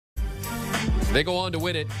They go on to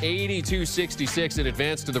win it 82-66 and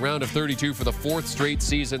advance to the round of 32 for the 4th straight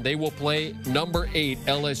season. They will play number 8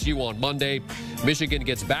 LSU on Monday. Michigan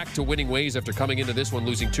gets back to winning ways after coming into this one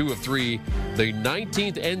losing 2 of 3. The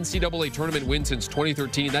 19th NCAA tournament win since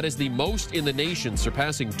 2013. That is the most in the nation,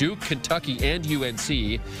 surpassing Duke, Kentucky, and UNC.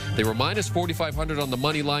 They were minus 4,500 on the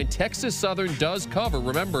money line. Texas Southern does cover.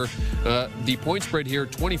 Remember, the point spread here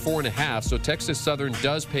 24.5. So Texas Southern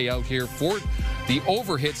does pay out here. For the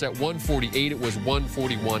over hits at 148. It was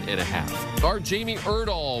 141.5. Our Jamie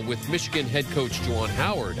Erdahl with Michigan head coach Juwan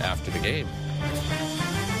Howard after the game.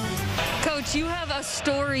 Coach, you have a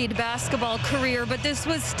storied basketball career, but this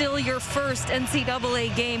was still your first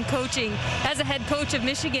NCAA game coaching as a head coach of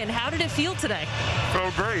Michigan. How did it feel today?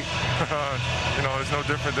 Felt great. It's no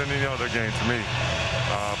different than any other game to me.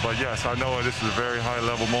 But yes, I know this is a very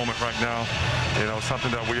high-level moment right now.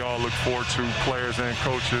 Something that we all look forward to, players and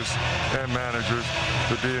coaches and managers,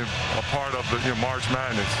 to be a part of the March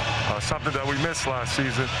Madness. Something that we missed last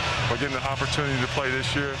season, but getting the opportunity to play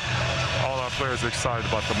this year, all our players are excited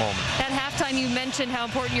about the moment. At halftime, you mentioned how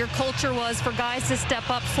important your culture was for guys to step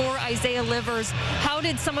up for Isaiah Livers. How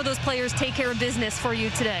did some of those players take care of business for you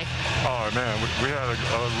today? Oh, man, we had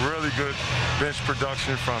a really good bench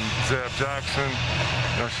production from Zeb Jackson.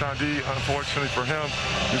 Shandi, unfortunately for him,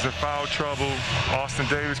 he's in foul trouble. Austin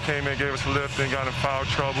Davis came in, gave us a lift, then got in foul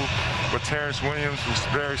trouble. But Terrence Williams was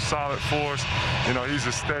very solid for us. He's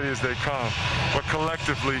as steady as they come. But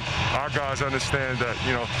collectively, our guys understand that,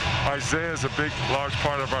 Isaiah is a big, large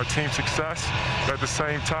part of our team success. But at the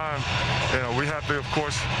same time, we have to, of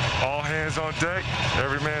course, all hands on deck.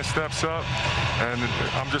 Every man steps up. And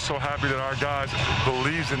I'm just so happy that our guys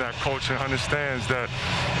believes in that culture and understands that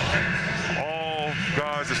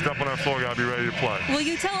guys that step on that floor got to be ready to play. Will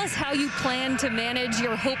you tell us how you plan to manage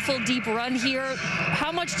your hopeful deep run here?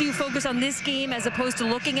 How much do you focus on this game as opposed to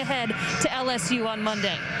looking ahead to LSU on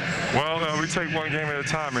Monday? Well, we take one game at a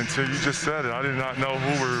time. Until you just said it, I did not know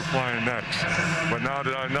who we were playing next. But now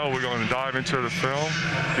that I know, we're going to dive into the film,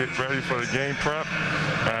 get ready for the game prep,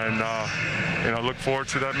 and look forward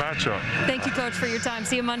to that matchup. Thank you, Coach, for your time.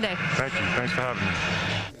 See you Monday. Thank you. Thanks for having me.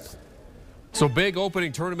 So big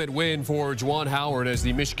opening tournament win for Juwan Howard as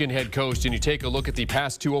the Michigan head coach. And you take a look at the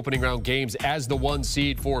past 2 opening round games as the 1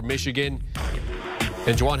 seed for Michigan.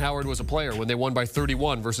 And Juwan Howard was a player when they won by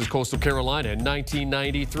 31 versus Coastal Carolina in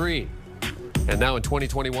 1993. And now in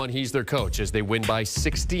 2021, he's their coach as they win by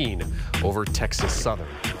 16 over Texas Southern.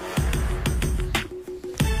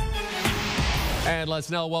 And let's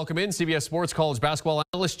now welcome in CBS Sports college basketball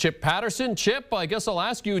analyst Chip Patterson. Chip, I guess I'll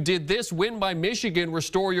ask you, did this win by Michigan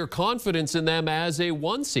restore your confidence in them as a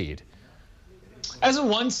 1 seed? As a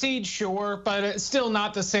 1 seed, sure, but it's still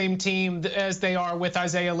not the same team as they are with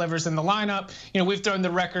Isaiah Livers in the lineup. We've thrown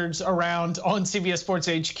the records around on CBS Sports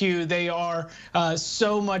HQ. They are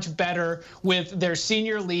so much better with their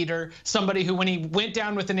senior leader, somebody who, when he went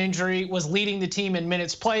down with an injury, was leading the team in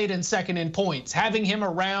minutes played and second in points. Having him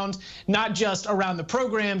around, not just around the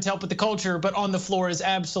program to help with the culture, but on the floor is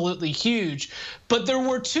absolutely huge. But there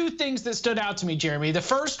were 2 things that stood out to me, Jeremy. The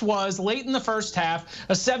first was late in the first half,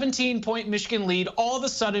 a 17-point Michigan lead all of a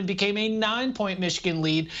sudden became a 9-point Michigan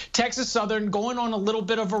lead. Texas Southern going on a little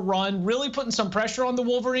bit of a run, really putting some pressure on the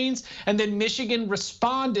Wolverines, and then Michigan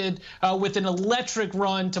responded with an electric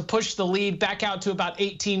run to push the lead back out to about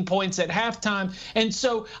 18 points at halftime. And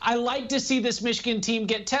so I like to see this Michigan team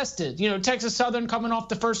get tested. Texas Southern coming off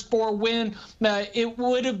the first 4 win, it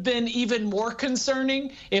would have been even more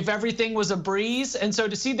concerning if everything was a breeze. And so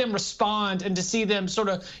to see them respond and to see them sort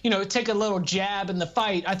of, take a little jab in the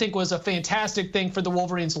fight, I think was a fantastic thing for the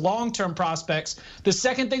Wolverines' long-term prospects. The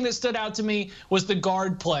second thing that stood out to me was the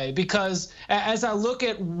guard play, because as I look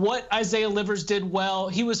at what Isaiah Livers did well,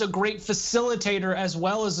 he was a great facilitator as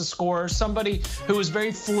well as a scorer, somebody who was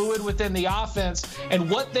very fluid within the offense. And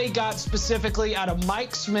what they got specifically out of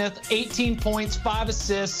Mike Smith, 18 points, 5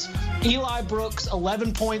 assists, Eli Brooks,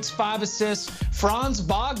 11 points, 5 assists, Franz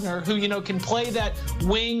Wagner, who, can play that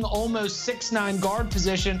wing, almost 6'9" guard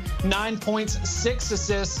position, 9 points, 6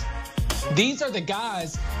 assists. These are the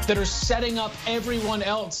guys that are setting up everyone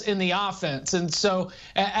else in the offense. And so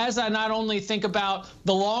as I not only think about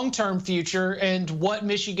the long-term future and what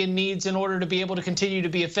Michigan needs in order to be able to continue to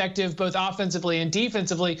be effective both offensively and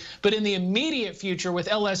defensively, but in the immediate future with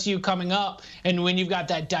LSU coming up, and when you've got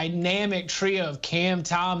that dynamic trio of Cam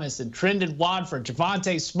Thomas and Trendon Watford,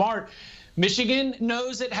 Javonte Smart, Michigan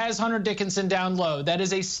knows it has Hunter Dickinson down low. That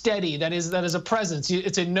is a steady, that is a presence.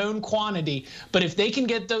 It's a known quantity. But if they can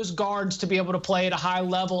get those guards to be able to play at a high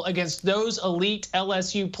level against those elite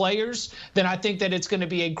LSU players, then I think that it's going to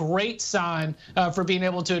be a great sign for being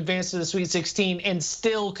able to advance to the Sweet 16 and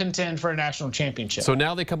still contend for a national championship. So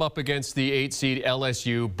now they come up against the 8 seed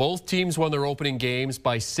LSU. Both teams won their opening games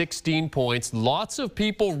by 16 points. Lots of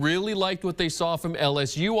people really liked what they saw from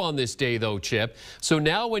LSU on this day, though, Chip. So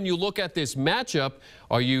now when you look at this matchup,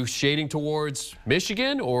 are you shading towards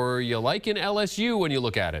Michigan, or are you liking LSU when you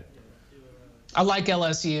look at it? I like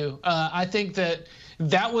LSU. I think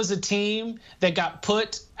that was a team that got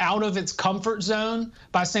put out of its comfort zone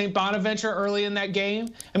by St. Bonaventure early in that game.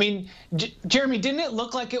 I mean, Jeremy, didn't it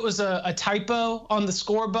look like it was a typo on the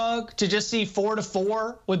score bug to just see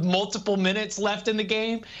 4-4 with multiple minutes left in the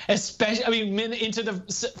game, especially, I mean, into the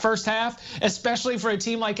first half, especially for a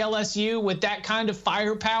team like LSU with that kind of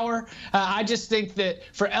firepower? I just think that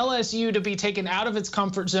for LSU to be taken out of its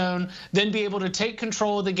comfort zone, then be able to take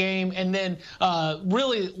control of the game and then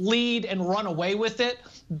really lead and run away with it,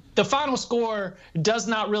 the final score does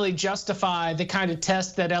not really justify the kind of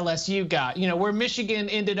test that LSU got. You know, where Michigan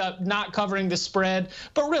ended up not covering the spread,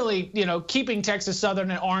 but really, you know, keeping Texas Southern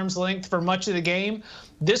at arm's length for much of the game.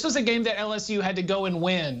 This was a game that LSU had to go and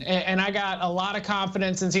win, and I got a lot of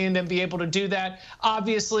confidence in seeing them be able to do that.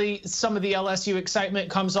 Obviously, some of the LSU excitement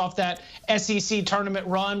comes off that SEC tournament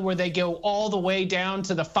run where they go all the way down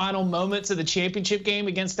to the final moments of the championship game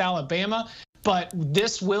against Alabama. But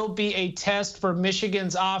this will be a test for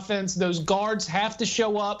Michigan's offense. Those guards have to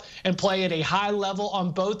show up and play at a high level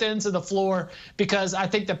on both ends of the floor, because I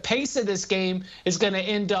think the pace of this game is going to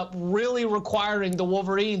end up really requiring the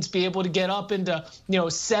Wolverines be able to get up into,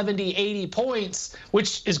 70, 80 points,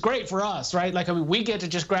 which is great for us, right? Like, I mean, we get to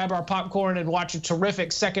just grab our popcorn and watch a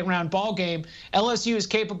terrific second-round ball game. LSU is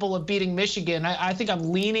capable of beating Michigan. I think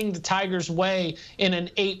I'm leaning the Tigers' way in an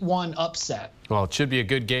 8-1 upset. Well, it should be a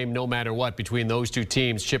good game no matter what between those two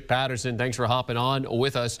teams. Chip Patterson, thanks for hopping on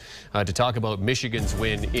with us to talk about Michigan's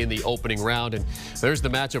win in the opening round. And there's the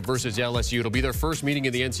matchup versus LSU. It'll be their first meeting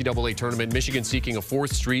in the NCAA tournament. Michigan seeking a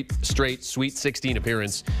fourth straight Sweet 16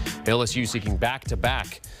 appearance. LSU seeking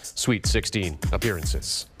back-to-back Sweet 16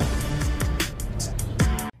 appearances.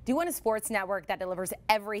 Do you want a sports network that delivers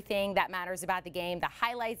everything that matters about the game? The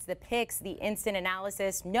highlights, the picks, the instant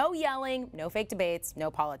analysis, no yelling, no fake debates, no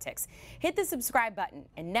politics. Hit the subscribe button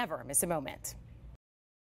and never miss a moment.